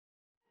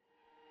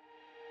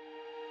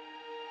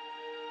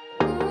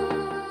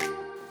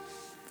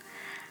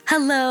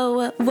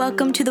Hello,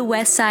 welcome to the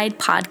West Side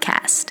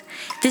Podcast.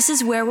 This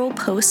is where we'll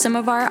post some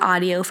of our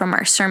audio from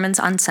our sermons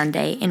on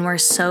Sunday, and we're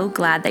so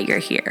glad that you're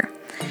here.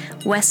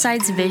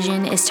 Westside's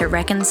vision is to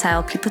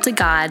reconcile people to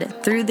God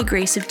through the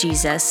grace of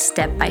Jesus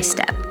step by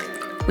step.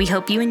 We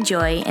hope you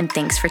enjoy, and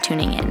thanks for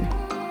tuning in.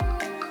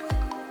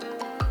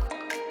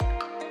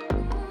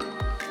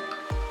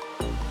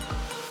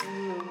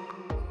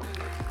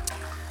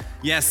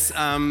 Yes,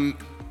 I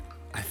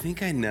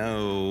think I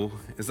know.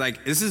 It's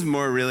like, this is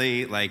more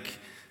really like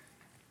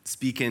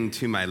speaking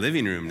to my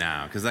living room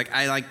now, because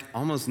I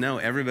almost know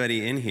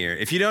everybody in here.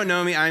 If you don't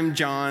know me, I'm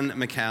John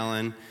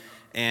McCallen,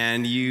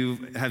 and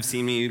you have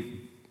seen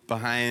me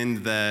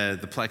behind the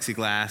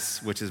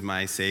plexiglass, which is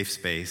my safe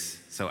space.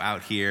 So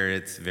out here,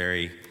 it's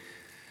very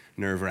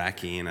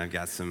nerve-wracking, and I've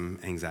got some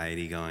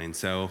anxiety going.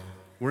 So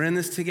we're in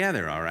this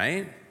together, all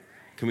right?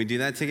 Can we do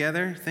that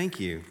together? Thank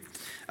you.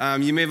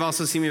 You may have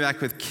also seen me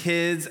back with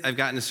kids. I've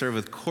gotten to serve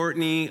with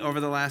Courtney over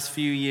the last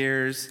few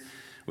years,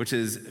 which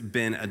has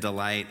been a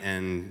delight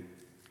and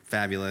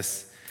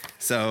fabulous.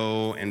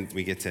 So, and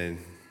we get to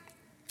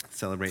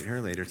celebrate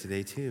her later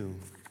today too.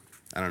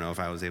 I don't know if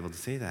I was able to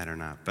say that or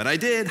not, but I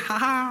did,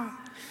 haha.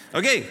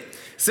 Okay,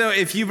 so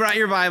if you brought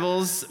your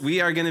Bibles,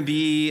 we are gonna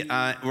be,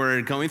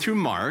 we're going through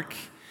Mark,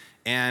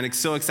 and it's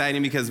so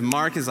exciting because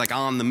Mark is like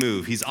on the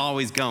move. He's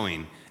always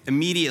going.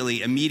 Immediately.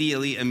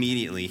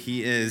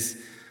 He is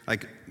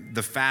like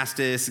the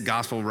fastest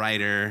gospel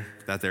writer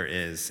that there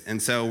is.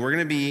 And so we're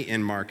gonna be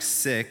in Mark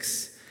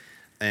 6,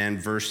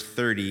 and verse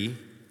 30.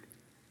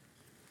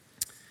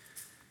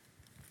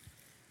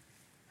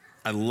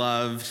 I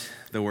loved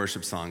the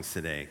worship songs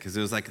today because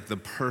it was like the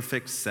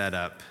perfect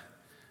setup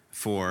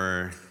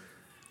for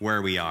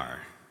where we are.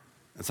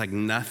 It's like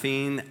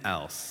nothing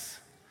else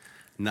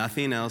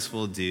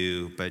will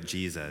do but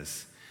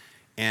Jesus.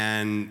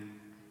 And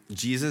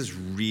Jesus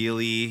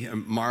really,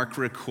 Mark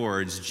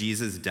records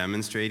Jesus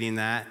demonstrating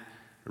that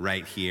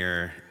right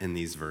here in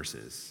these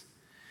verses.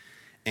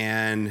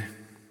 And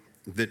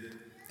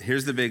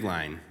here's the big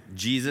line.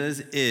 Jesus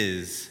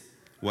is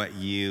what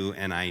you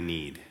and I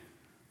need.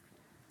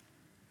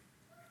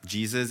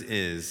 Jesus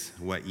is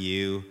what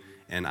you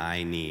and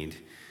I need.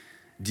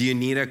 Do you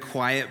need a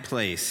quiet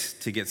place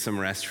to get some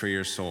rest for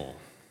your soul?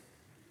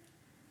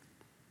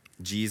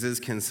 Jesus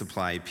can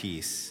supply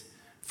peace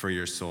for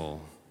your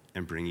soul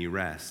and bring you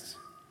rest.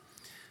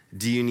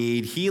 Do you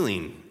need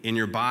healing in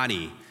your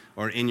body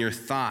or in your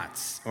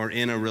thoughts or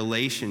in a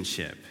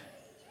relationship?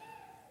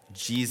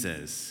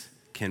 Jesus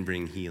can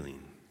bring healing.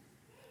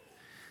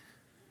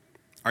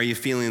 Are you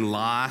feeling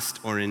lost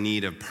or in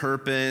need of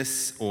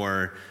purpose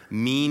or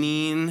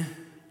meaning?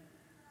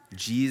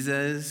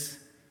 Jesus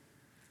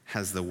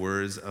has the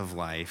words of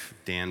life.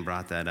 Dan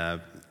brought that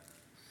up.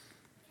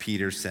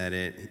 Peter said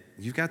it.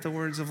 You've got the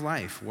words of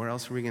life. Where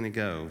else are we going to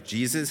go?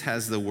 Jesus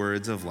has the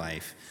words of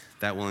life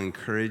that will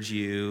encourage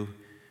you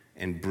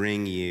and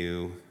bring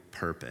you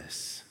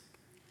purpose.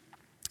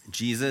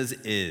 Jesus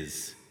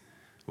is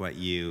what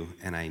you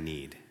and I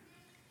need.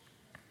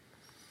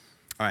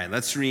 All right,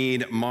 let's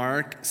read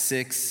Mark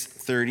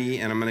 6:30,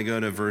 and I'm going to go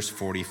to verse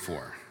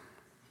 44.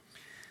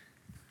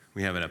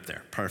 We have it up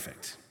there.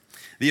 Perfect.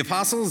 The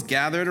apostles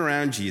gathered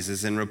around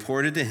Jesus and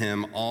reported to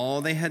him all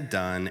they had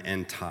done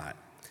and taught.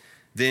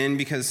 Then,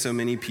 because so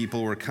many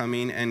people were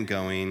coming and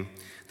going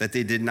that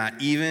they did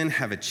not even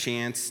have a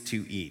chance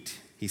to eat,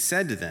 he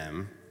said to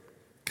them,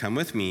 "Come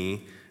with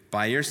me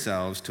by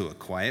yourselves to a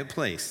quiet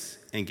place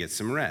and get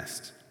some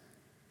rest."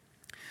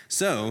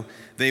 So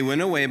they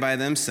went away by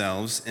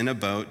themselves in a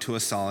boat to a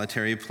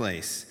solitary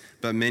place.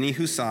 But many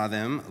who saw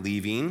them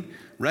leaving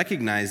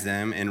recognized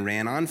them and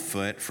ran on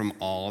foot from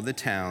all the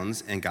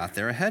towns and got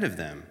there ahead of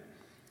them.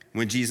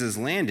 When Jesus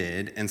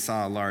landed and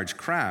saw a large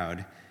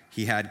crowd,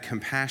 he had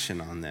compassion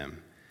on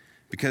them,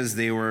 because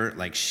they were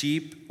like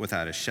sheep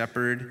without a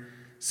shepherd.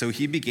 So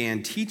he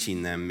began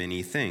teaching them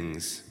many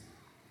things.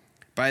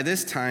 By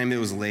this time it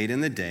was late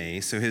in the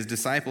day, so his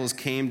disciples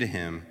came to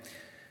him.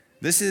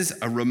 "This is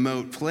a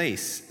remote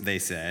place," they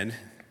said.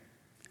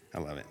 I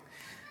love it.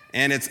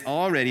 "And it's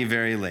already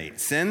very late.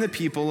 Send the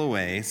people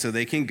away so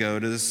they can go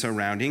to the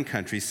surrounding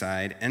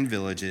countryside and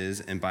villages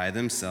and buy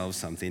themselves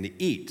something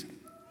to eat."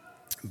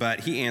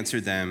 But he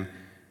answered them,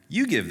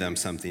 "You give them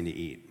something to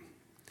eat."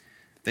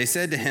 They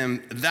said to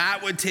him,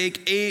 "That would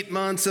take 8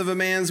 months of a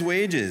man's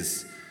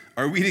wages.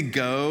 Are we to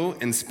go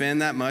and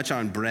spend that much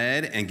on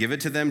bread and give it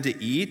to them to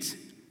eat?"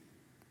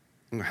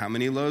 "How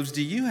many loaves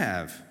do you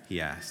have?" he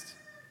asked.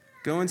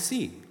 "Go and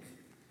see."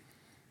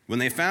 When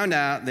they found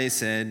out, they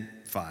said,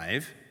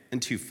 5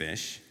 and 2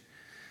 fish.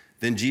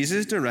 Then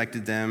Jesus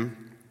directed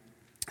them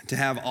to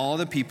have all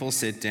the people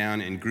sit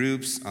down in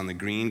groups on the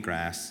green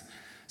grass.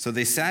 So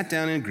they sat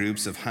down in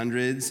groups of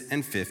hundreds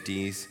and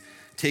fifties,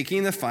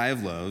 taking the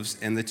 5 loaves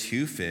and the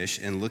 2 fish,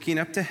 and looking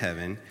up to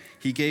heaven,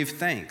 he gave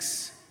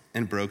thanks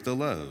and broke the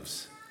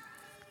loaves.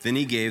 Then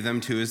he gave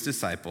them to his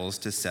disciples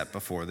to set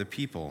before the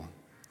people.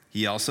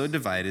 He also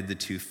divided the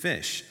 2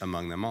 fish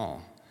among them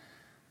all.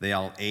 They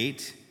all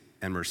ate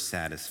and were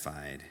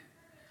satisfied.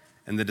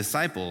 And the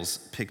disciples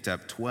picked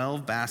up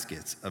 12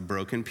 baskets of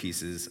broken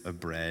pieces of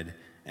bread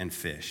and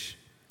fish.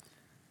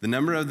 The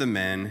number of the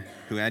men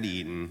who had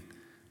eaten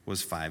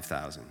was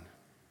 5,000.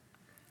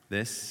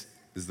 This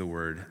is the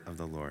word of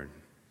the Lord.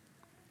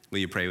 Will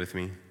you pray with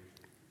me?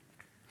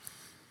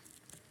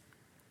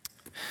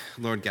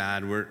 Lord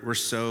God, we're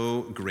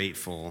so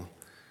grateful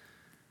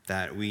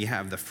that we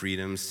have the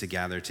freedoms to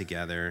gather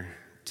together,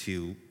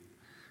 to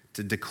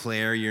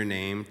declare your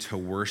name, to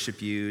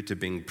worship you, to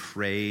bring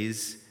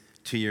praise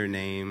to your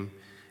name.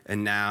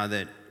 And now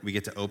that we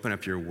get to open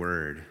up your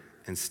word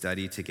and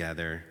study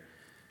together,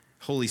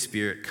 Holy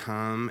Spirit,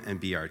 come and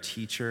be our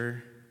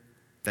teacher,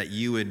 that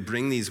you would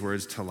bring these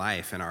words to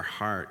life in our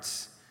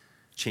hearts,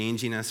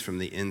 changing us from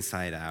the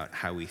inside out,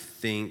 how we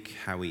think,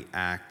 how we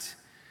act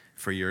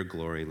for your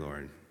glory,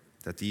 Lord.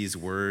 That these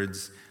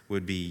words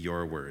would be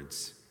your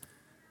words,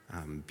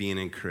 be an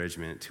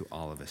encouragement to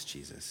all of us,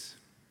 Jesus.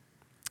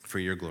 For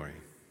your glory,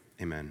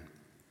 amen.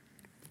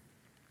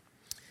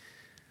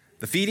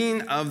 The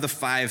feeding of the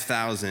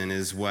 5,000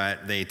 is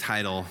what they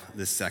title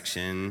this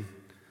section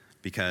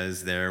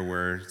because there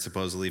were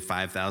supposedly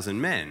 5,000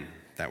 men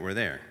that were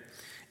there.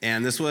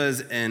 And this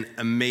was an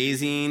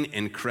amazing,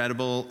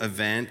 incredible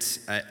event.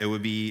 It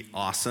would be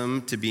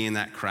awesome to be in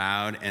that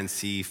crowd and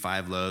see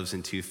 5 loaves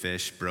and 2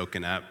 fish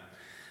broken up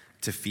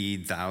to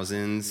feed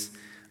thousands.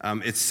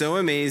 It's so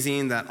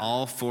amazing that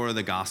all 4 of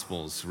the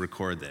Gospels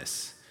record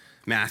this.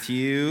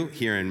 Matthew,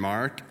 here in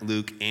Mark,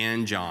 Luke,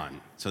 and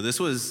John. So this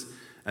was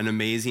an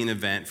amazing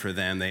event for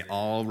them. They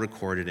all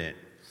recorded it.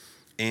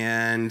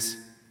 And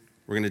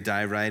we're going to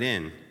dive right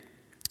in.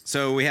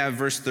 So we have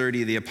verse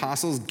 30. The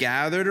apostles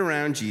gathered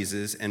around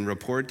Jesus and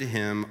reported to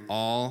him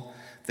all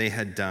they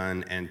had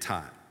done and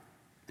taught.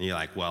 And you're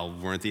like, well,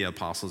 weren't the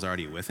apostles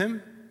already with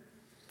him?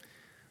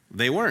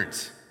 They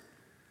weren't.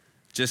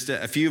 Just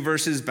a few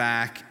verses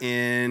back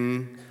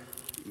in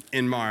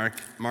Mark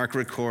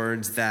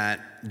records that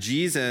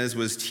Jesus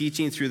was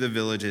teaching through the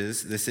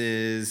villages. This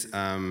is,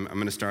 I'm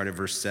going to start at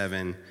verse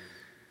 7.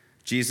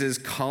 Jesus,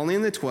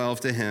 calling the 12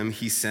 to him,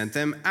 he sent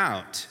them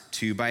out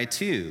 2 by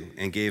 2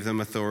 and gave them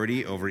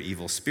authority over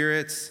evil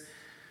spirits.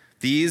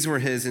 These were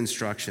his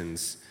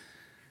instructions.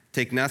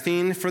 Take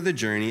nothing for the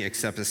journey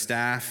except a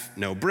staff,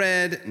 no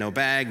bread, no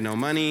bag, no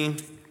money.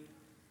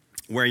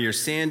 Wear your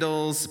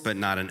sandals, but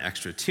not an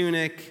extra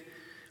tunic.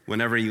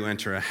 Whenever you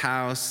enter a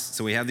house.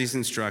 So we have these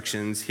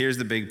instructions. Here's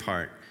the big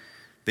part.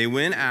 They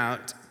went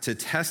out to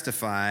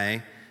testify,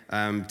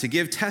 to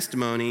give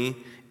testimony,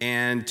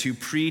 and to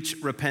preach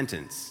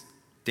repentance.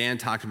 Dan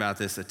talked about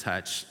this a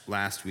touch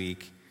last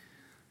week.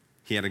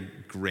 He had a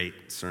great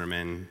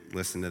sermon.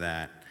 Listen to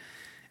that.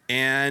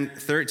 And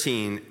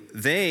 13,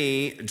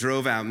 they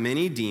drove out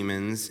many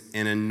demons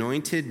and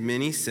anointed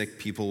many sick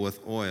people with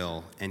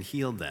oil and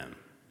healed them.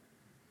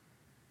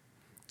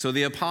 So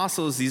the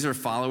apostles, these are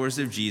followers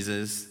of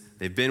Jesus.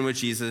 They've been with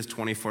Jesus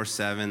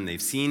 24/7.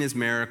 They've seen his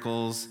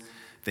miracles.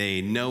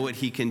 They know what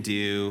he can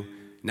do.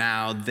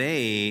 Now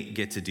they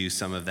get to do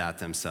some of that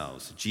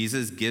themselves.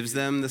 Jesus gives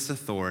them this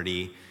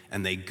authority,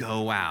 and they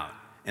go out,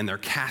 and they're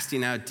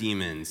casting out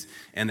demons,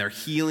 and they're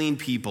healing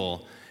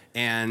people,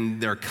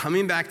 and they're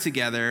coming back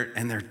together,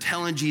 and they're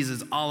telling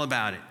Jesus all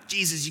about it.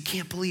 Jesus, you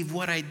can't believe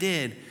what I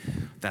did.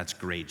 That's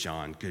great,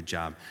 John. Good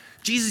job.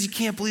 Jesus, you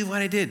can't believe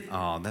what I did.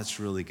 Oh, that's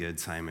really good,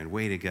 Simon.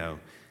 Way to go.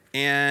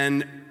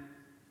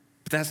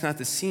 But that's not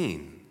the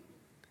scene.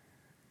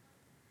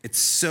 It's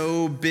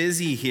so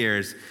busy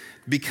here.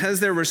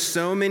 Because there were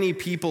so many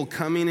people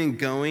coming and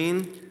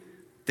going,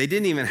 they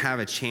didn't even have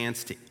a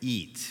chance to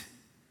eat.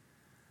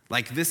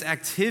 Like this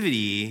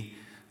activity,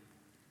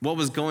 what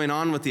was going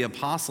on with the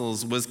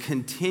apostles was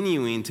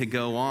continuing to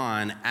go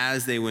on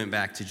as they went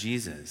back to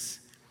Jesus.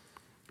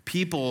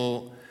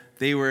 People,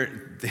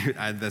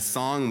 the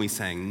song we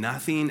sang,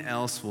 nothing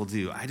else will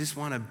do. I just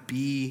want to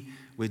be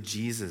with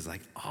Jesus.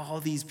 Like all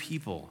these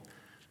people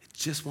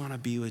just want to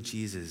be with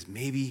Jesus.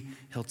 Maybe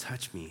he'll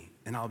touch me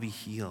and I'll be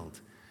healed.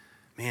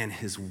 Man,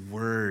 his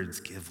words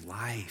give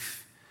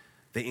life.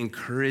 They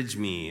encourage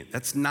me.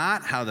 That's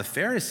not how the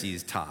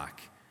Pharisees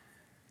talk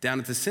down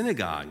at the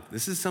synagogue.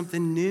 This is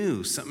something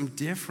new, something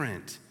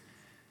different.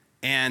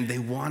 And they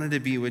wanted to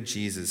be with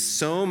Jesus,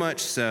 so much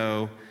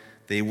so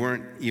they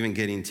weren't even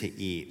getting to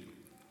eat.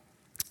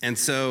 And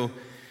so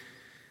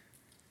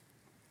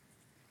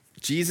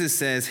Jesus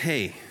says,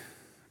 hey,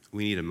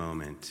 we need a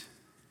moment.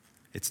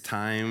 It's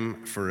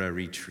time for a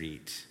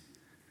retreat.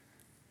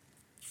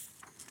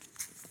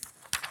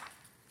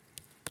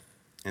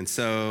 And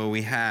so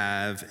we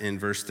have in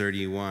verse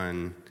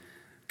 31,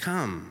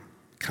 come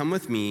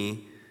with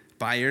me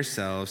by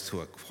yourselves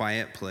to a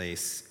quiet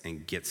place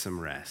and get some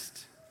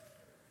rest.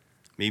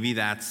 Maybe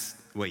that's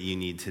what you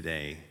need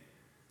today,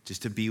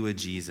 just to be with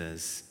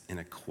Jesus in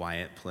a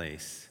quiet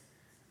place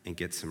and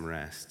get some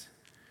rest.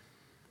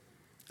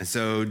 And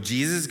so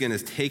Jesus is going to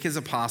take his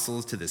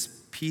apostles to this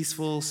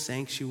peaceful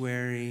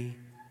sanctuary.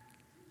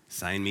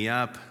 Sign me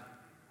up.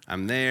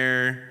 I'm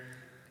there.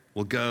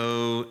 We'll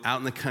go out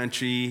in the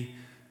country,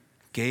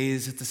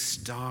 gaze at the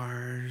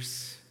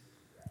stars,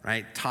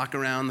 right? Talk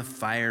around the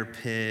fire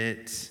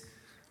pit,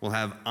 We'll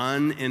have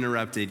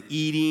uninterrupted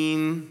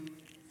eating.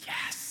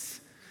 Yes.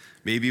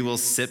 Maybe we'll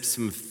sip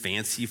some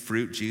fancy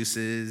fruit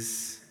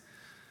juices.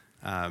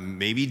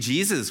 Maybe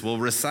Jesus will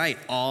recite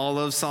all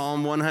of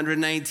Psalm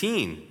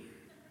 119,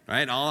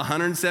 right? All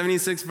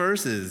 176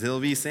 verses. He'll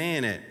be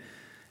saying it.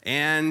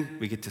 And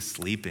we get to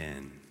sleep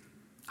in.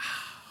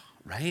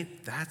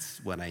 Right?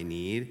 That's what I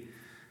need.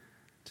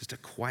 Just a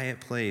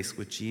quiet place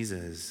with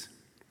Jesus.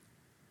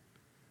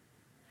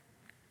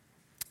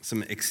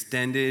 Some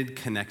extended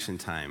connection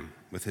time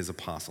with his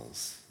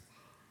apostles.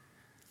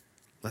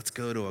 Let's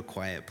go to a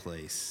quiet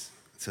place.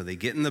 So they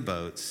get in the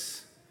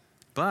boats,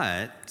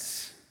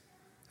 but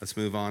let's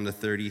move on to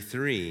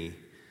 33.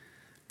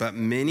 But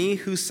many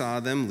who saw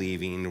them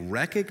leaving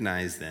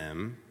recognized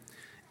them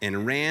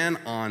and ran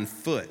on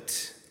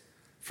foot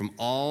from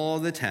all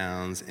the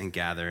towns and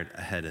gathered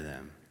ahead of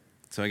them.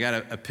 So I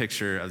got a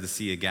picture of the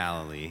Sea of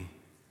Galilee.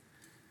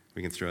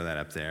 We can throw that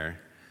up there.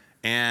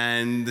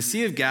 And the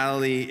Sea of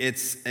Galilee,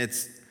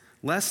 it's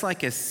less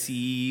like a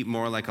sea,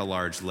 more like a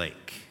large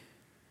lake.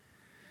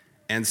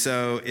 And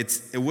so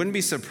it wouldn't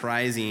be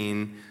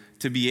surprising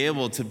to be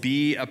able to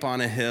be up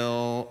on a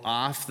hill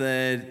off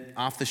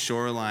the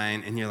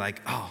shoreline, and you're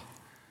like, oh,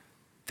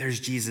 there's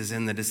Jesus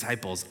and the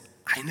disciples.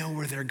 I know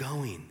where they're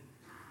going.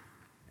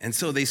 And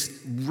so they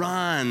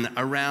run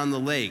around the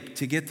lake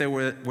to get there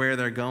where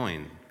they're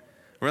going.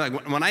 We're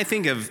like, when I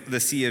think of the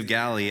Sea of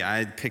Galilee,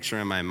 I picture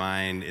in my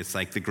mind, it's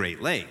like the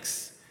Great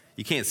Lakes.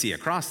 You can't see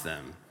across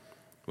them.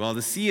 Well,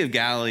 the Sea of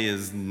Galilee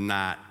is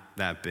not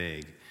that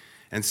big.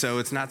 And so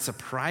it's not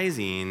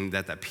surprising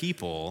that the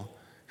people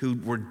who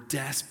were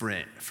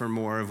desperate for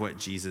more of what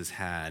Jesus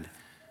had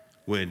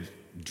would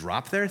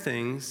drop their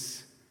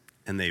things,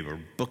 and they were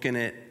booking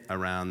it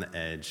around the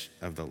edge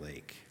of the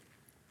lake.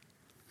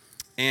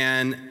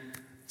 And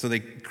so they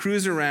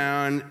cruise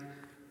around.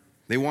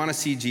 They want to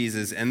see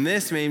Jesus. And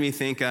this made me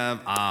think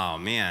of, oh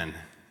man,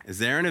 is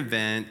there an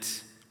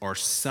event or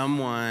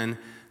someone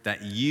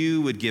that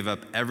you would give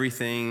up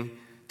everything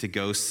to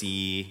go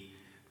see,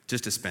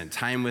 just to spend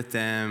time with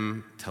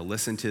them, to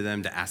listen to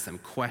them, to ask them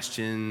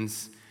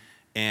questions?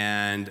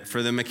 And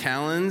for the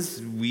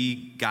McCallens,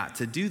 we got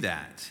to do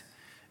that.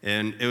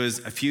 And it was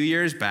a few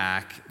years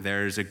back.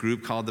 There's a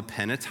group called the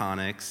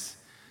Pentatonics.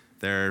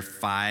 There are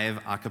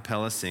 5 a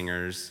cappella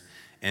singers.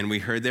 And we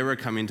heard they were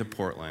coming to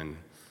Portland.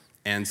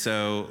 And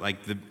so, like,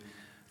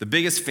 the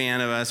biggest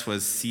fan of us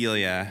was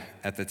Celia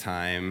at the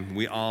time.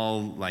 We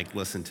all,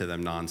 listened to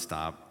them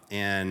nonstop.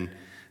 And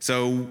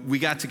so we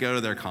got to go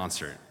to their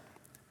concert.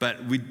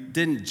 But we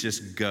didn't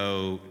just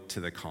go to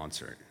the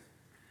concert.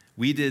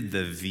 We did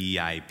the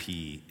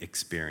VIP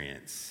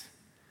experience,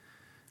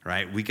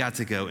 right? We got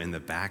to go in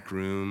the back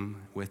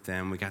room with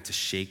them. We got to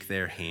shake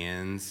their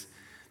hands.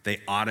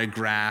 They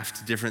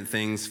autographed different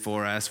things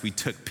for us. We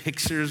took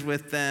pictures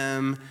with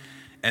them.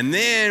 And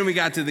then we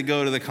got to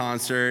go to the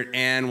concert,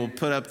 and we'll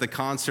put up the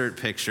concert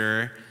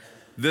picture.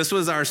 This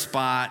was our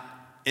spot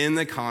in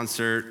the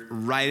concert,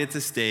 right at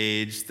the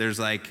stage. There's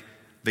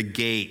the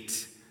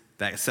gate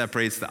that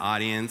separates the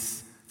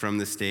audience from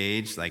the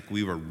stage.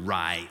 We were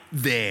right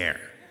there,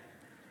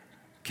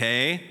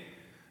 okay?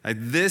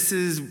 This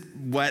is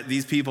what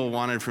these people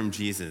wanted from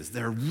Jesus.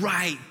 They're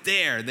right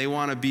there. They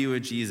want to be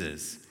with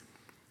Jesus.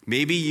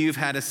 Maybe you've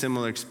had a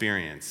similar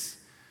experience.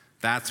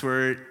 That's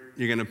where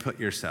you're going to put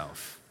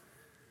yourself.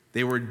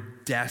 They were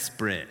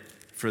desperate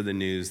for the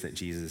news that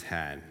Jesus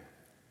had.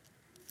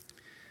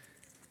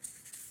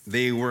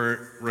 They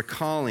were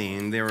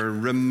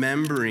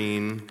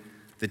remembering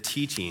the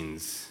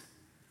teachings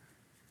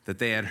that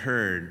they had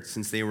heard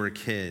since they were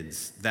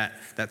kids,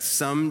 that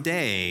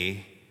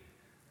someday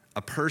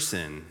a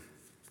person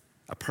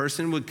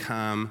would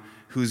come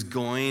who's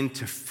going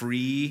to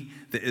free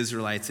the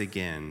Israelites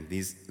again.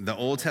 The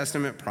Old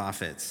Testament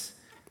prophets,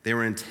 they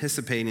were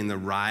anticipating the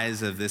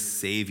rise of this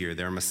Savior,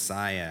 their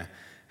Messiah,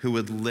 who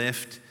would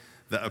lift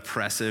the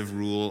oppressive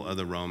rule of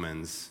the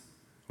Romans,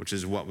 which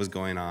is what was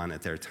going on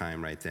at their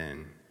time right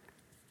then.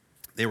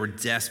 They were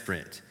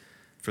desperate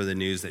for the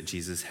news that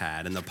Jesus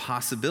had and the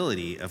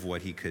possibility of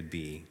what he could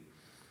be.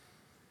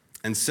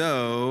 And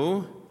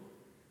so,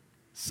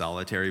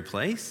 solitary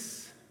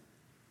place?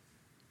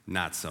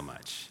 Not so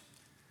much.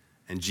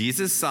 And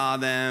Jesus saw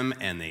them,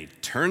 and they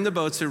turned the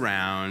boats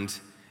around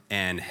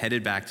and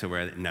headed back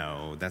to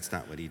no, that's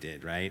not what he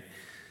did, right?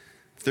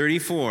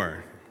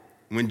 34.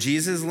 When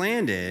Jesus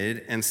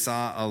landed and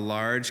saw a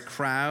large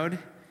crowd,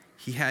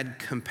 he had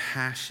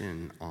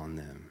compassion on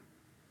them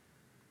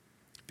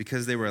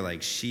because they were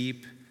like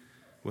sheep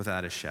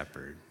without a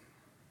shepherd.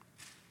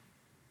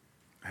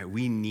 All right,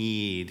 we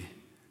need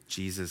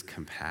Jesus'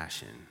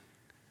 compassion.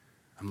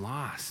 I'm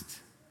lost.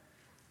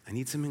 I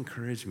need some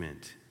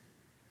encouragement.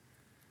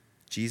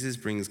 Jesus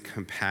brings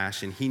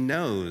compassion. He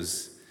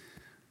knows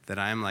that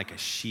I'm like a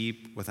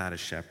sheep without a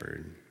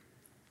shepherd.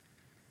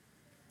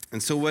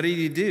 And so what did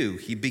he do?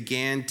 He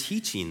began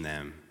teaching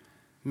them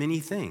many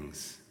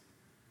things.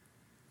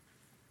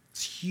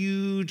 This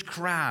huge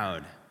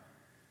crowd.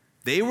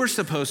 They were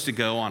supposed to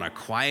go on a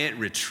quiet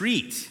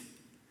retreat,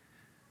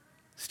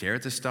 stare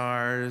at the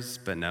stars,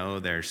 but no,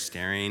 they're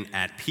staring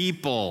at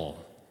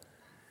people.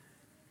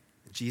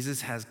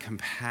 Jesus has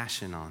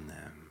compassion on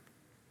them,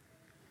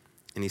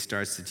 and he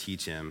starts to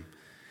teach him.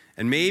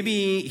 And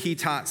maybe he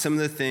taught some of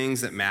the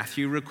things that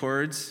Matthew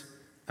records.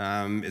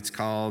 It's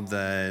called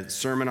the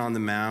Sermon on the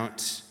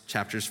Mount,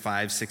 chapters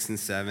 5, 6, and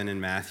 7 in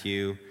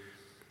Matthew.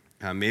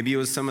 Maybe it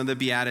was some of the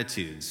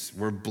Beatitudes.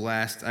 We're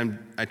blessed.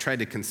 I tried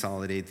to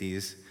consolidate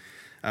these.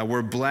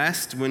 We're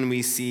blessed when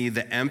we see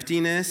the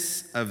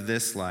emptiness of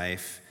this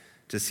life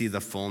to see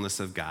the fullness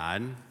of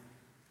God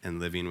and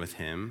living with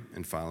him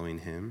and following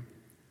him.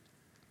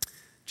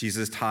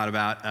 Jesus taught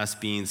about us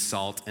being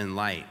salt and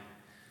light,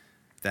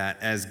 that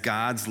as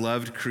God's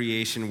loved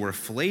creation, we're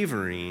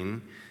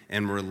flavoring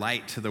and we're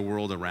light to the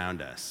world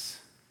around us,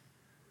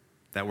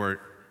 that we're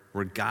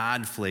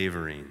God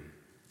flavoring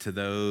to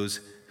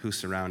those who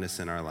surround us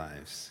in our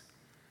lives.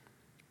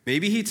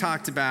 Maybe he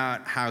talked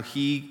about how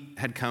he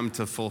had come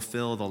to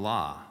fulfill the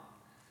law,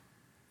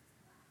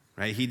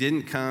 right? He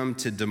didn't come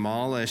to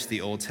demolish the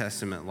Old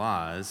Testament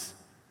laws.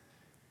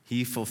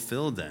 He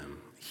fulfilled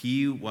them.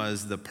 He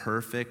was the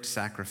perfect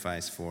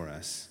sacrifice for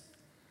us.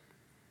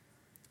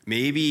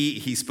 Maybe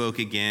he spoke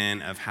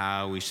again of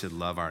how we should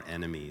love our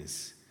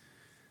enemies,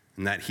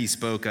 and that he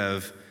spoke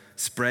of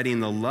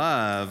spreading the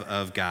love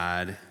of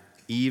God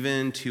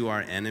even to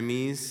our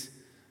enemies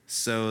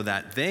so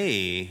that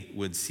they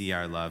would see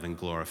our love and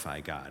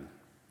glorify God.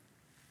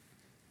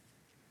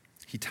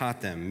 He taught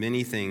them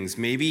many things.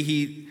 Maybe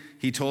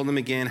he told them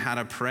again how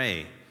to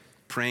pray,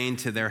 praying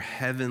to their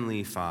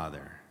heavenly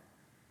Father,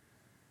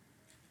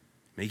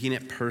 making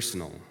it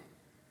personal.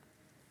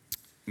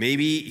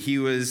 Maybe he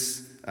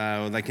was,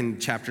 like in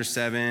chapter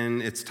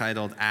 7, it's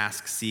titled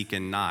Ask, Seek,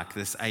 and Knock,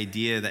 this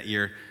idea that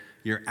you're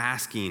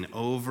asking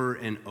over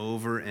and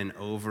over and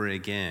over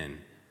again.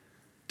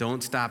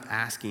 Don't stop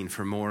asking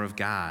for more of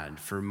God,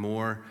 for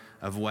more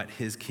of what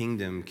his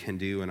kingdom can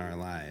do in our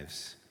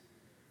lives.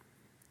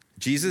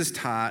 Jesus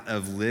taught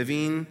of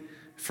living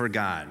for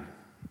God.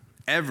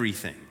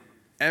 Everything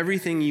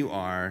you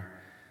are,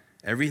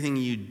 everything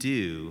you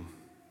do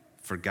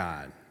for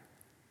God.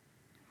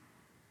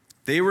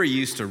 They were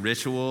used to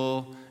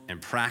ritual and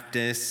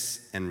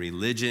practice and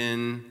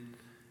religion,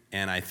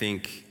 and I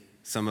think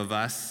some of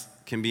us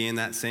can be in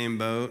that same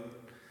boat.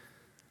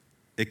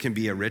 It can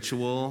be a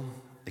ritual,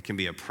 it can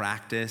be a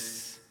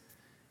practice,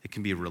 it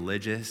can be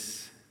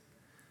religious,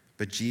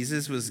 but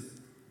Jesus was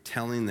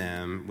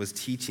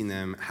teaching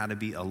them how to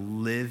be a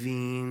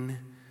living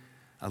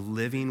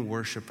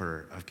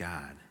worshiper of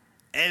God.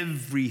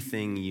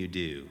 Everything you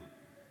do,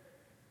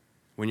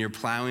 when you're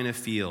plowing a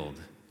field,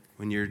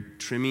 when you're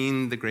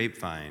trimming the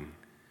grapevine,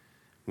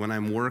 when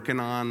I'm working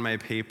on my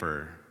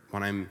paper,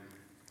 when I'm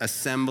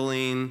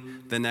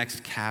assembling the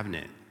next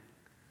cabinet,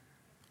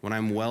 when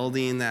I'm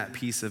welding that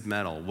piece of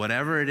metal,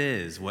 whatever it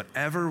is,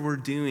 whatever we're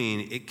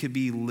doing, it could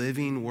be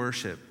living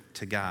worship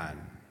to God.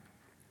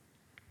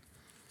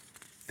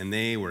 And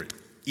they were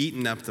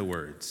eating up the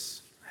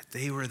words.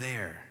 They were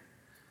there,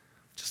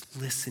 just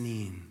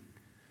listening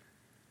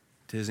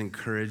to his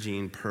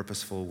encouraging,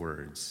 purposeful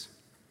words.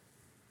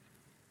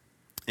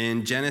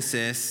 In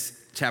Genesis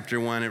chapter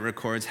 1, it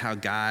records how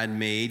God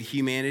made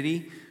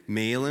humanity,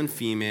 male and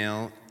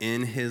female,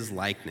 in his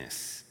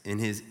likeness, in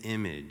his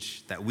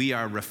image, that we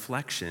are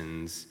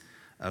reflections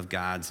of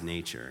God's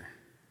nature.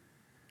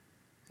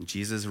 And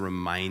Jesus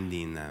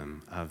reminding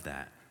them of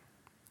that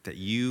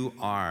you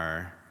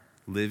are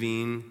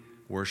living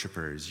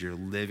worshipers. You're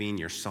living,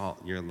 you're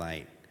salt, you're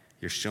light.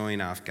 You're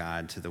showing off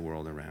God to the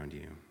world around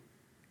you.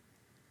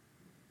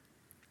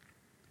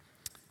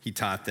 He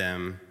taught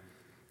them.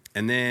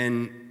 And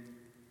then,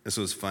 this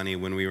was funny,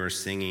 when we were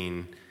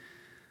singing,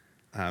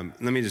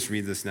 let me just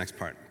read this next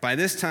part. By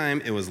this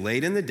time, it was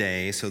late in the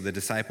day, so the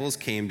disciples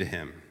came to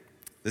him.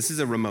 This is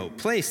a remote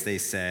place, they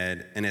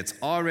said, and it's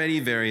already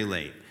very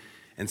late.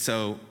 And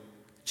so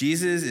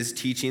Jesus is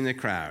teaching the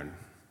crowd,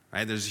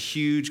 right? There's a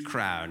huge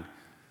crowd.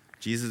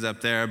 Jesus up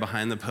there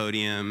behind the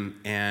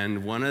podium,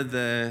 and one of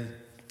the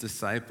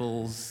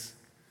disciples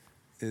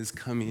is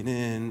coming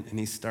in, and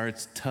he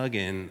starts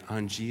tugging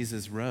on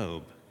Jesus'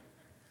 robe.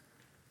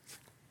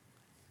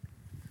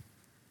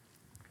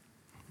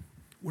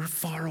 We're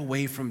far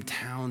away from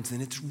towns,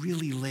 and it's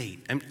really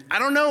late. I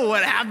don't know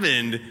what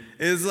happened.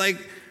 It's like,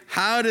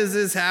 how does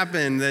this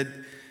happen that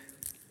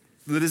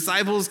the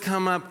disciples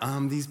come up,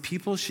 these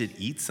people should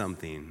eat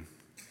something.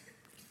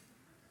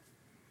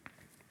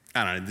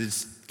 I don't know,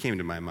 this came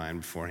to my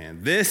mind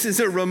beforehand. This is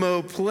a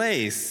remote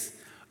place.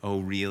 Oh,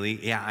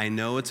 really? Yeah, I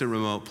know it's a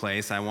remote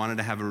place. I wanted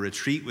to have a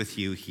retreat with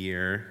you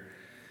here.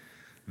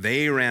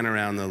 They ran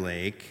around the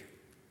lake.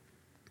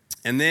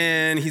 And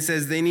then he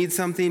says, they need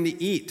something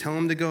to eat. Tell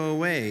them to go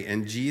away.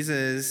 And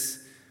Jesus,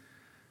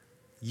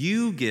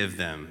 you give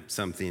them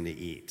something to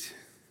eat.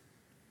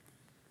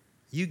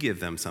 You give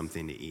them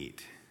something to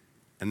eat.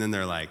 And then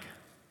they're like,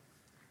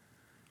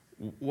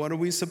 what are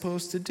we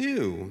supposed to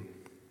do?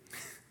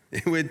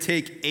 It would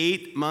take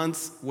 8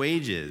 months'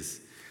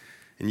 wages.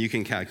 And you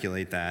can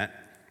calculate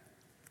that.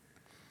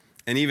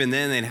 And even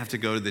then, they'd have to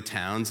go to the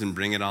towns and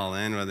bring it all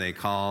in, what they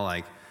call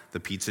like the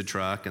pizza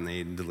truck and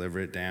they deliver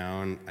it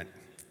down.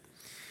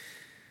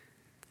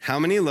 How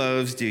many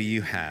loaves do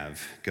you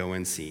have? Go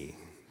and see.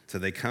 So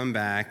they come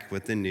back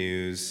with the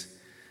news,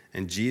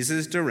 and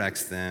Jesus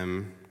directs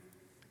them,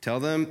 tell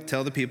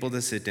the people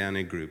to sit down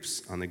in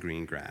groups on the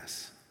green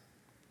grass.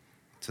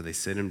 So they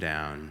sit him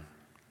down.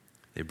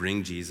 They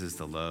bring Jesus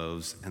the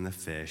loaves and the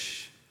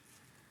fish,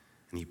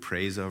 and he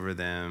prays over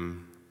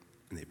them,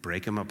 and they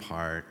break them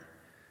apart,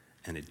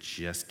 and it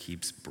just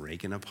keeps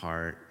breaking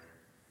apart,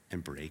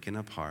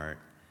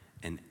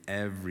 and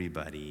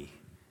everybody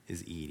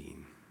is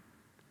eating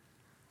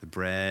the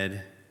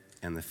bread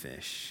and the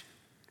fish.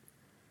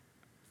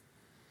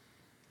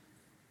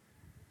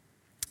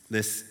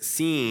 This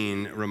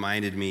scene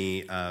reminded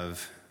me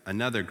of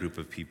another group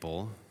of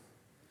people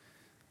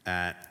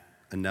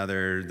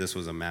this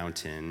was a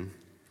mountain,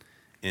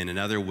 in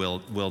another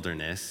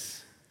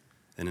wilderness,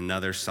 in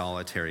another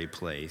solitary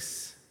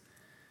place,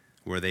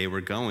 where they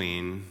were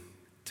going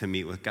to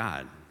meet with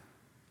God.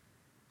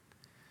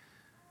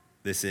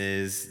 This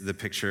is the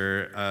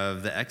picture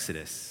of the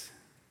Exodus.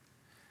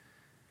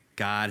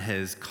 God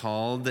has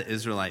called the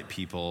Israelite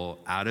people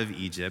out of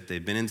Egypt.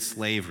 They've been in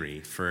slavery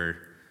for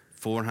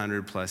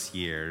 400 plus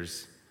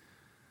years.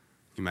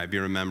 You might be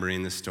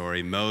remembering the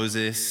story.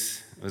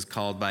 Moses was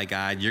called by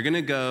God. You're going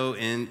to go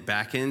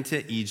back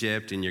into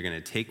Egypt, and you're going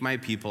to take my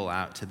people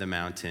out to the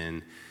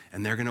mountain,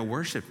 and they're going to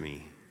worship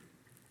me.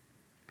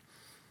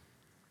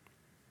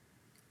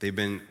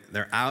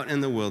 They're out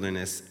in the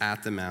wilderness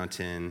at the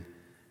mountain,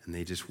 and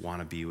they just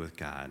want to be with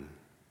God.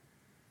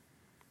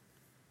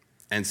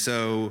 And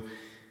so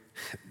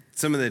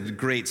some of the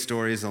great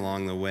stories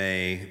along the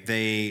way,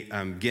 they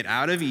get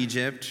out of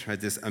Egypt, right?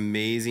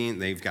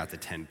 They've got the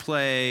 10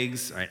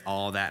 plagues, right?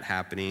 All that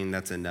happening.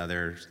 That's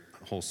another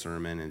whole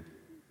sermon and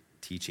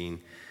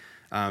teaching.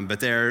 But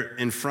they're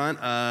in front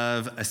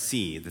of a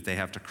sea that they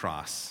have to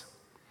cross.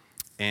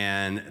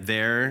 And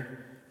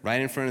they're right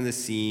in front of the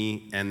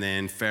sea, and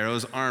then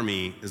Pharaoh's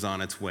army is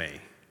on its way.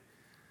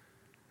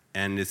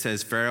 And it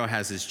says Pharaoh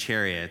has his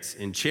chariots,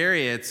 and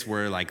chariots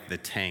were like the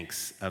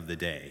tanks of the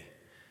day.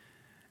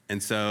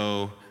 And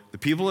so the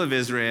people of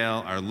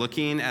Israel are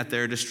looking at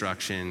their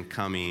destruction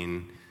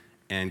coming,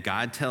 and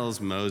God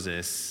tells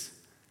Moses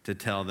to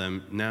tell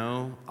them,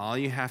 no, all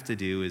you have to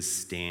do is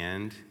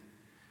stand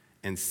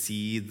and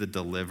see the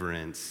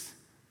deliverance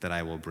that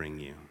I will bring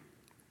you.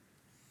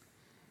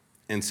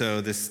 And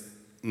so this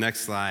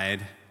next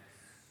slide,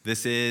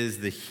 this is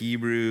the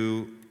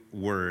Hebrew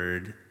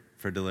word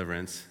for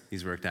deliverance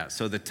he's worked out.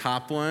 So the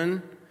top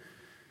one,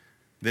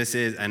 this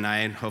is, and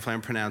hopefully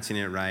I'm pronouncing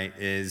it right,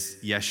 is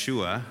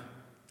Yeshua,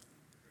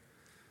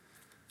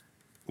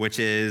 which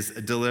is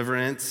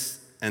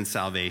deliverance and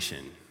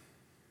salvation.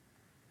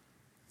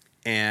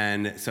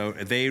 And so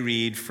they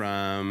read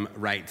from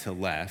right to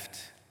left.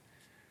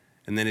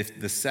 And then if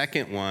the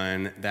second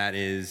one, that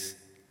is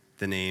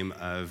the name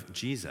of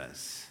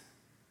Jesus,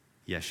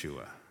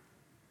 Yeshua.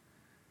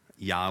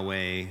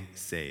 Yahweh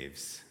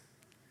saves.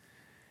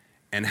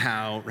 And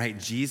how, right,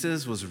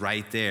 Jesus was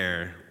right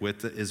there with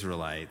the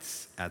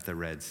Israelites at the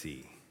Red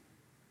Sea.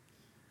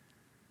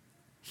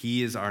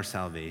 He is our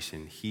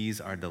salvation.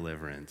 He's our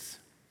deliverance.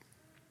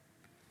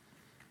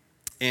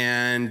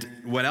 And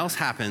what else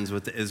happens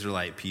with the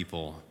Israelite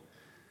people?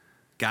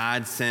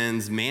 God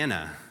sends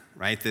manna,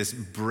 right? This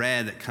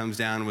bread that comes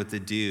down with the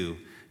dew.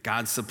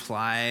 God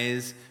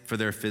supplies for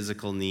their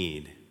physical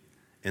need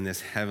in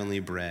this heavenly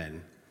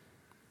bread.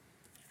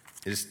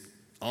 Just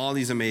all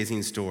these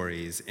amazing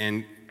stories.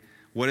 And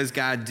what does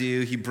God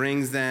do? He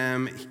brings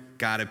them,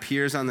 God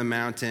appears on the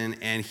mountain,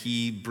 and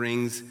he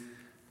brings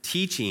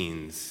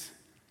teachings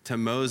to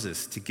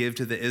Moses to give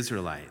to the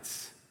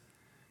Israelites.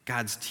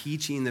 God's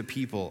teaching the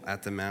people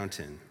at the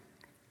mountain.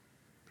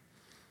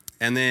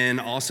 And then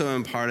also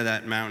in part of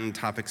that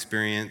mountaintop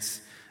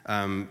experience,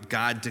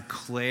 God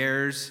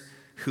declares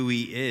who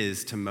he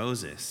is to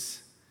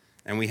Moses.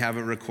 And we have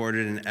it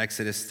recorded in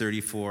Exodus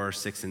 34,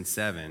 6 and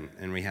 7.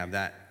 And we have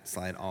that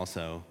slide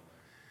also.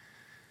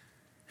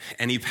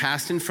 And he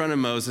passed in front of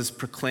Moses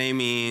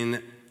proclaiming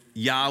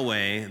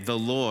Yahweh, the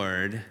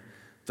Lord,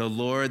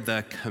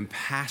 the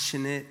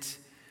compassionate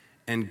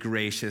and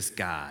gracious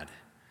God,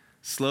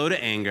 slow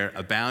to anger,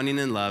 abounding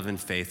in love and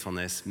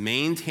faithfulness,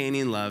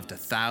 maintaining love to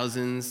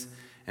thousands,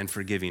 and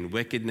forgiving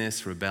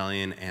wickedness,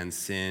 rebellion, and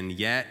sin.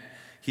 Yet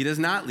he does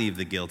not leave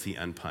the guilty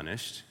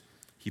unpunished.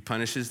 He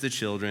punishes the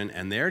children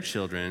and their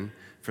children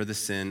for the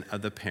sin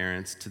of the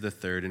parents to the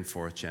third and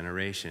fourth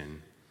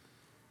generation.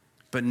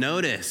 But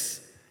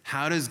notice,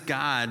 how does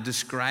God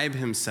describe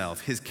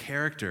himself, his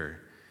character?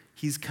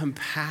 He's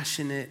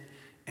compassionate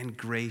and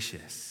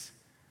gracious.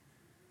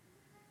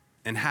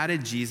 And how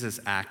did Jesus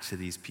act to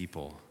these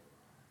people?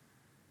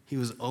 He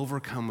was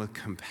overcome with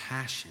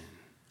compassion,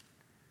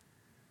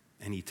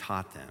 and he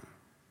taught them.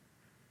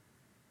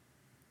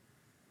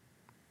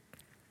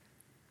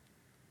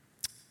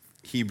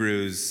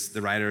 The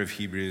writer of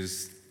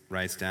Hebrews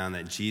writes down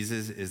that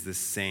Jesus is the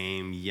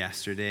same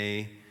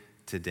yesterday,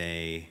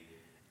 today,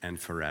 and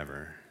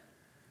forever.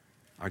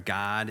 Our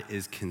God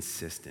is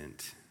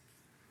consistent.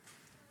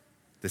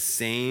 The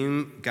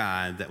same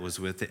God that was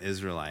with the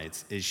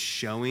Israelites is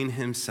showing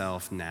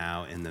himself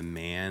now in the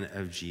man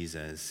of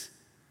Jesus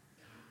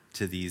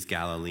to these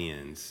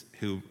Galileans,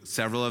 who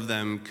several of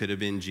them could have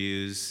been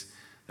Jews.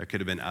 There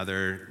could have been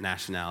other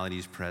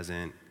nationalities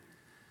present.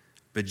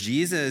 But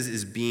Jesus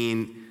is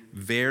being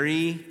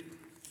very,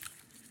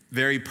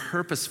 very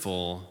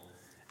purposeful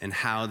in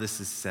how this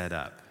is set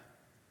up.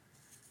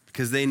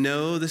 Because they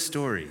know the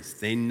stories.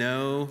 They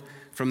know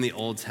from the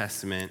Old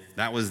Testament,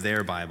 that was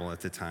their Bible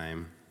at the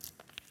time.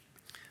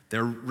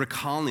 They're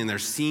recalling, they're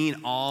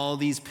seeing all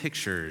these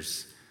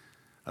pictures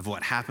of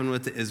what happened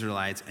with the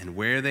Israelites and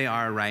where they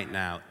are right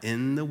now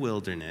in the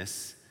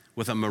wilderness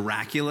with a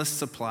miraculous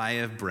supply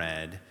of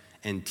bread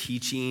and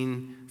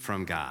teaching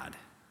from God.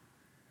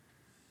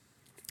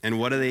 And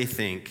what do they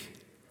think?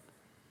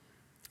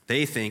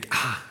 They think,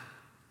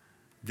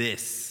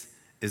 this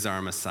is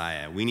our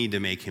Messiah. We need to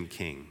make him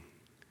king.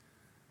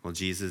 Well,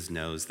 Jesus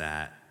knows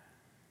that.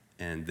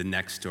 And the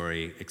next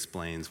story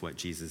explains what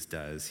Jesus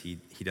does. He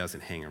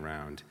doesn't hang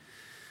around.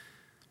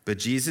 But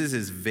Jesus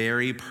is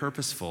very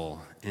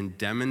purposeful in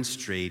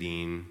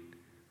demonstrating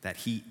that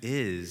he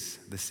is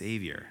the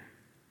Savior,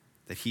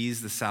 that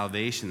he's the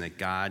salvation that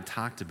God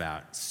talked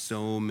about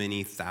so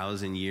many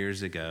thousand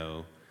years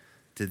ago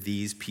to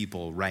these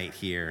people right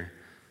here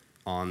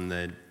on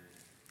the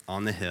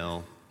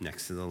hill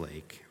next to the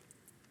lake.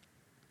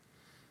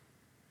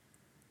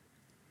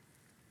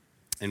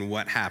 And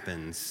what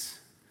happens?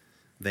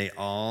 They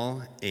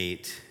all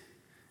ate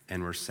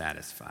and were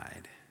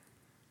satisfied.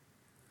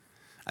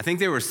 I think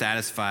they were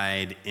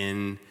satisfied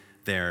in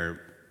their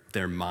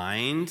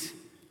mind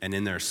and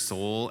in their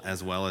soul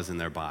as well as in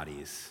their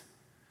bodies.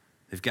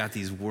 They've got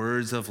these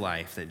words of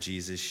life that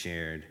Jesus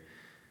shared.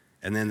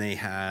 And then they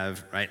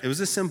have, right, it was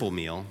a simple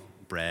meal,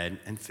 bread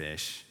and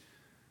fish,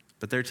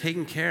 but they're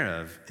taken care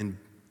of in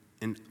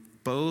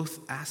both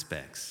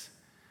aspects.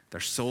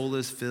 Their soul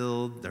is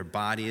filled, their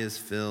body is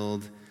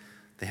filled.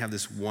 They have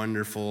this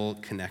wonderful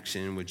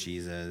connection with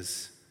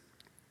Jesus.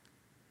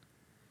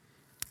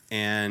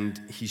 And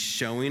he's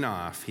showing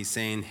off. He's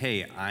saying,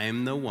 hey,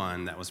 I'm the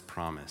one that was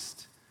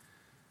promised.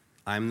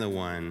 I'm the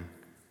one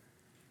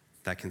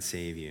that can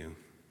save you.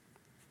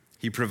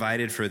 He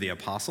provided for the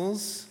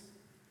apostles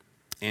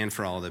and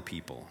for all the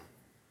people.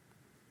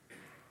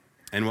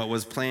 And what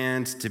was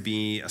planned to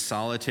be a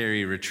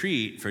solitary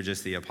retreat for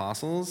just the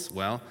apostles,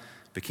 well,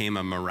 became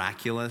a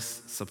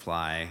miraculous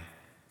supply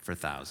for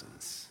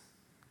thousands.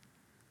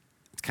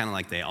 It's kind of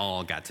like they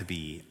all got to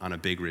be on a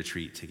big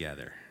retreat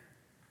together.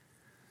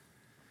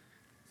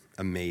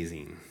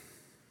 Amazing.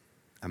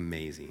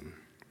 Amazing.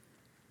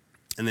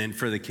 And then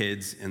for the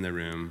kids in the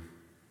room,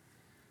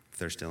 if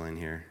they're still in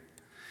here,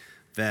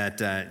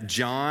 that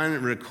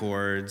John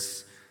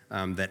records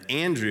that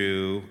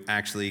Andrew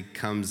actually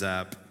comes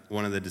up,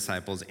 one of the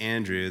disciples,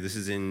 Andrew, this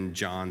is in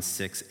John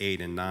 6,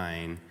 8, and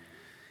 9.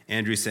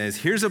 Andrew says,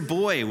 here's a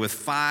boy with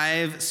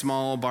 5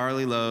 small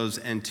barley loaves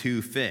and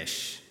 2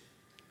 fish.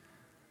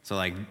 So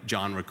like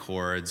John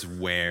records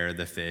where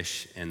the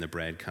fish and the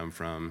bread come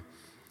from.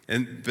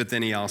 But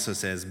then he also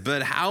says,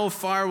 but how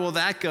far will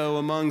that go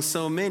among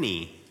so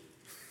many?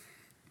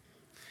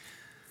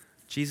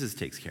 Jesus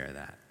takes care of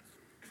that.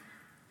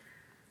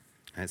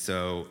 And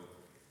so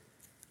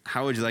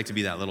how would you like to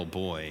be that little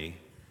boy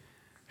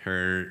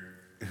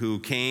who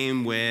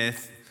came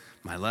with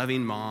my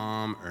loving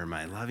mom or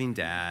my loving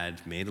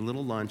dad, made a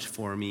little lunch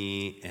for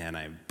me, and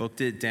I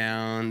booked it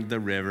down the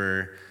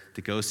river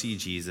to go see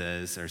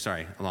Jesus,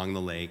 along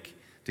the lake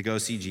to go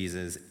see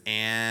Jesus,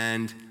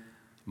 and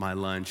my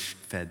lunch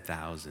fed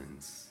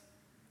thousands.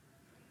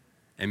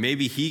 And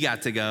maybe he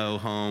got to go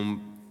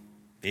home,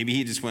 maybe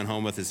he just went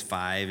home with his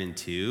 5 and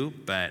 2,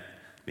 but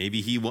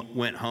maybe he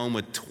went home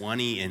with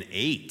 20 and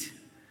 8.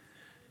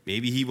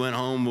 Maybe he went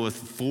home with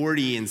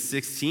 40 and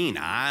 16.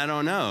 I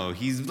don't know.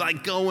 He's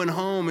like going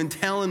home and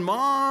telling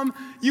Mom,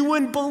 you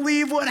wouldn't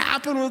believe what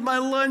happened with my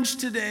lunch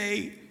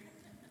today.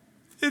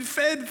 It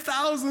fed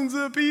thousands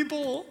of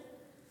people.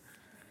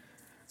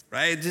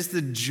 Right? Just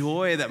the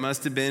joy that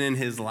must have been in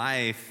his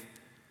life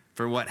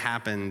for what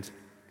happened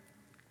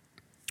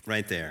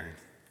right there.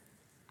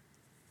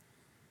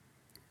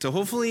 So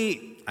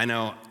hopefully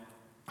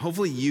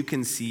you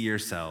can see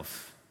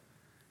yourself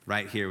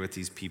right here with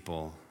these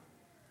people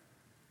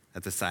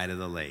at the side of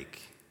the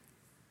lake.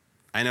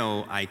 I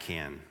know I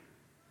can,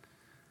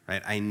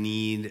 right? I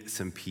need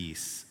some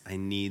peace. I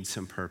need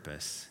some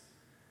purpose.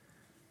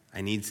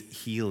 I need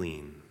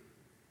healing,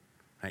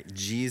 right?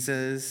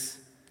 Jesus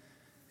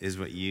is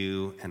what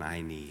you and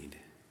I need,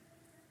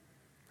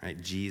 right?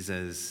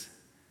 Jesus,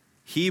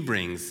 he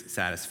brings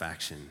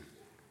satisfaction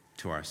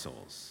to our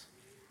souls.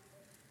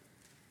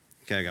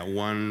 Okay, I got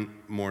one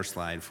more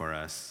slide for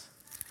us.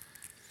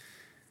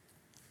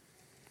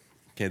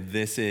 Okay,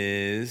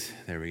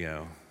 there we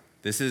go.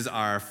 This is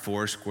our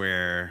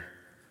 4-square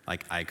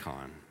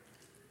icon.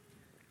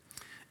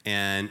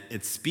 And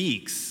it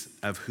speaks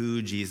of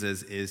who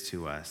Jesus is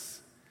to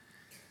us.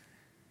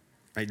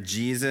 Right?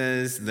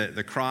 Jesus,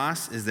 the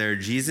cross is there.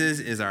 Jesus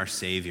is our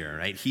Savior,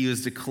 right? He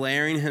was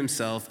declaring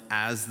himself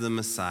as the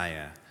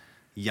Messiah,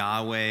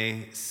 Yahweh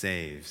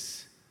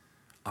saves.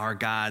 Our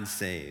God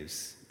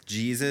saves.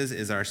 Jesus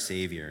is our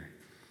Savior.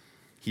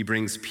 He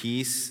brings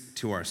peace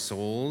to our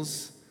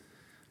souls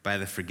by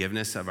the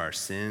forgiveness of our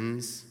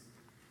sins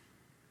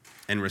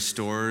and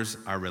restores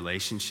our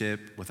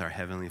relationship with our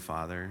Heavenly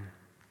Father.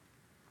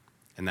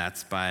 And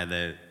that's by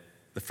the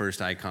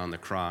first icon, the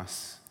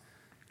cross.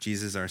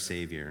 Jesus, our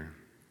Savior.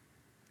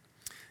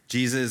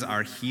 Jesus,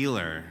 our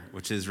healer,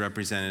 which is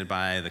represented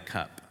by the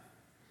cup.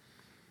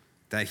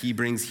 That he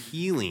brings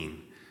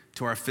healing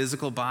to our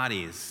physical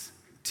bodies,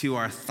 to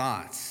our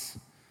thoughts,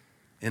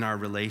 in our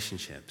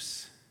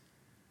relationships.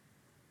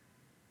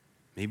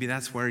 Maybe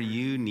that's where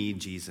you need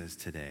Jesus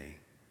today,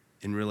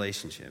 in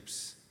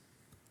relationships,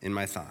 in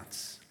my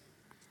thoughts.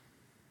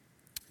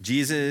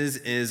 Jesus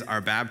is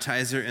our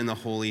baptizer in the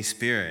Holy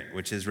Spirit,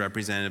 which is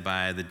represented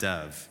by the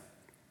dove.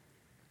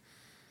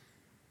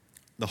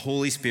 The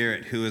Holy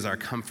Spirit, who is our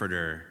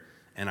comforter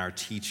and our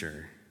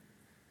teacher,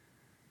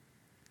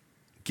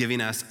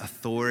 giving us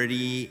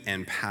authority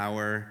and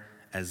power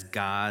as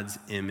God's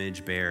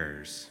image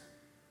bearers.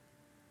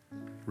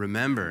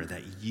 Remember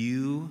that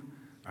you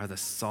are the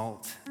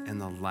salt and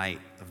the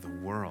light of the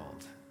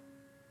world.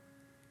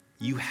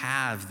 You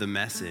have the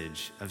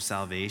message of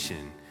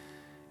salvation,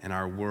 and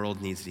our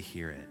world needs to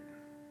hear it.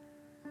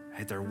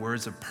 Right? There are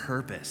words of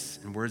purpose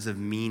and words of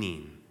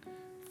meaning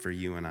for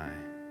you and I.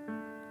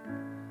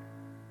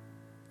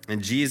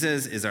 And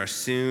Jesus is our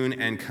soon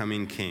and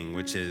coming King,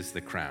 which is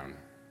the crown.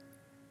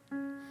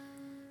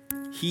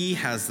 He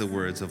has the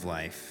words of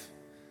life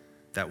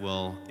that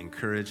will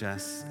encourage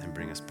us and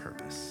bring us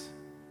purpose.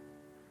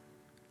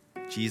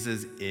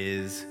 Jesus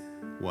is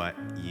what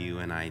you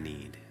and I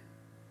need.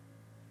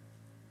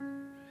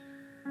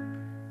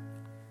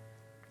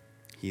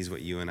 He's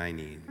what you and I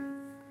need.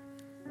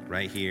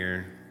 Right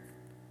here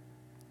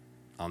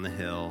on the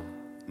hill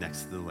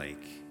next to the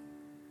lake,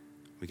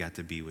 we got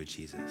to be with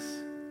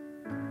Jesus.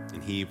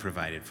 And he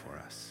provided for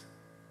us.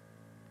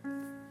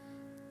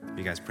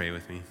 You guys pray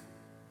with me?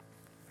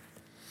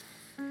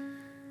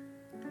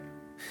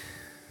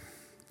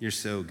 You're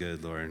so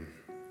good, Lord.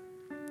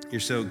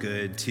 You're so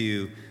good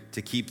to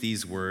keep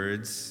these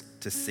words,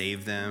 to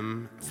save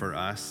them for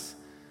us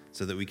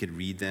so that we could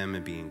read them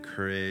and be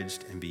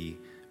encouraged and be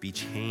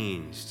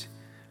changed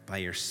by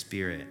your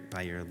Spirit,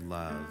 by your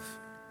love.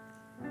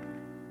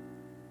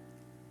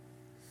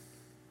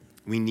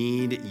 We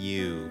need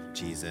you,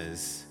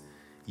 Jesus.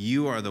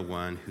 You are the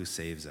one who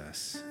saves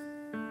us.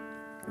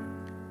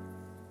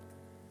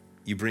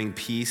 You bring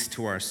peace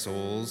to our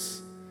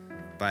souls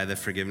by the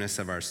forgiveness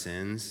of our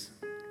sins.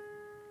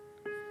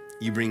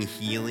 You bring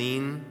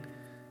healing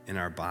in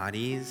our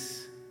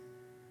bodies,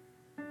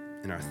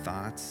 in our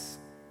thoughts,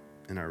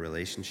 in our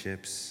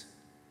relationships.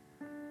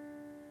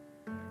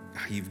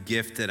 You've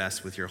gifted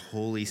us with your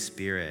Holy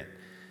Spirit,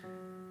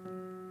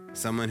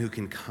 someone who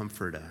can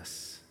comfort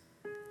us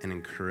and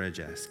encourage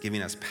us,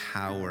 giving us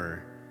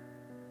power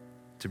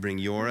to bring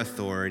your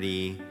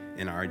authority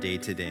in our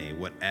day-to-day,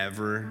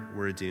 whatever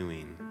we're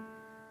doing,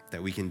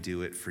 that we can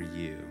do it for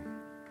you.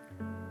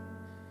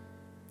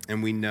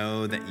 And we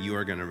know that you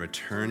are going to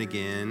return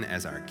again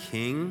as our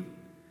King,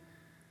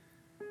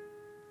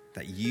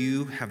 that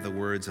you have the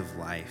words of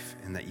life,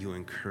 and that you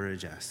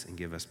encourage us and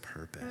give us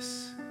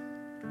purpose.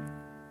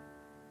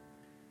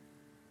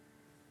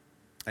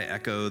 I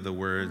echo the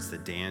words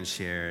that Dan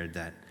shared,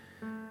 that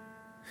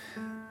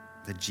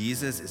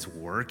Jesus is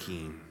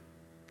working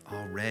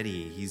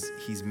already.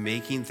 He's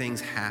making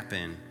things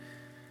happen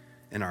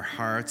in our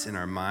hearts, in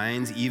our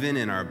minds, even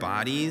in our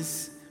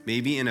bodies.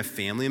 Maybe in a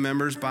family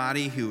member's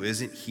body who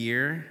isn't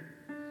here,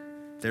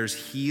 there's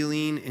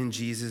healing in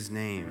Jesus'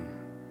 name.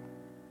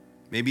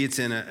 Maybe it's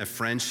in a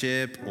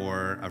friendship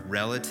or a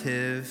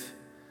relative.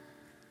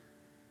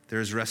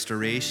 There's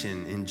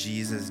restoration in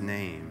Jesus'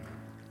 name.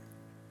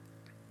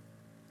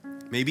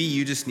 Maybe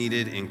you just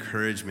needed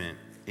encouragement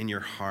in your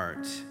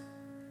heart.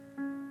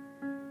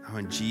 Oh,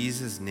 in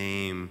Jesus'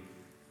 name,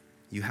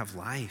 you have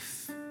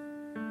life.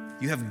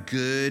 You have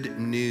good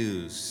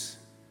news.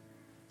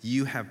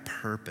 You have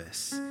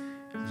purpose.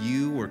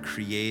 You were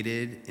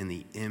created in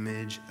the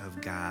image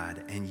of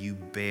God, and you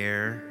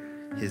bear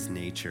his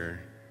nature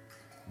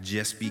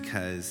just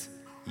because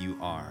you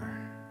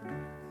are.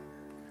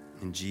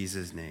 In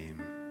Jesus'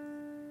 name.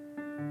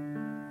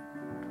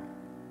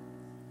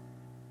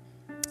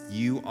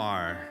 You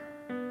are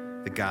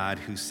the God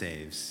who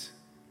saves.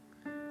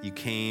 You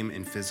came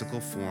in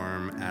physical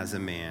form as a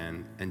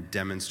man and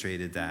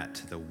demonstrated that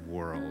to the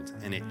world,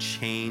 and it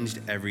changed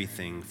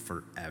everything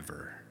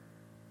forever.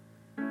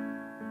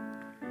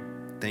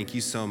 Thank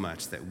you so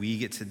much that we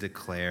get to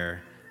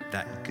declare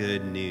that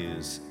good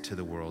news to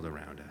the world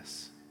around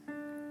us.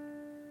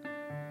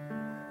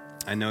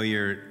 I know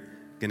you're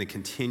going to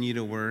continue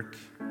to work.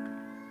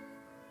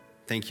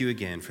 Thank you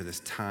again for this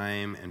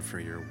time and for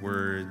your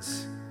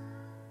words,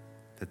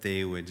 that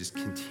they would just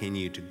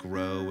continue to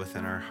grow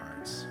within our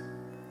hearts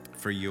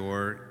for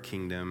your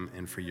kingdom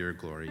and for your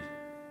glory.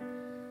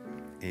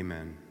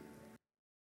 Amen.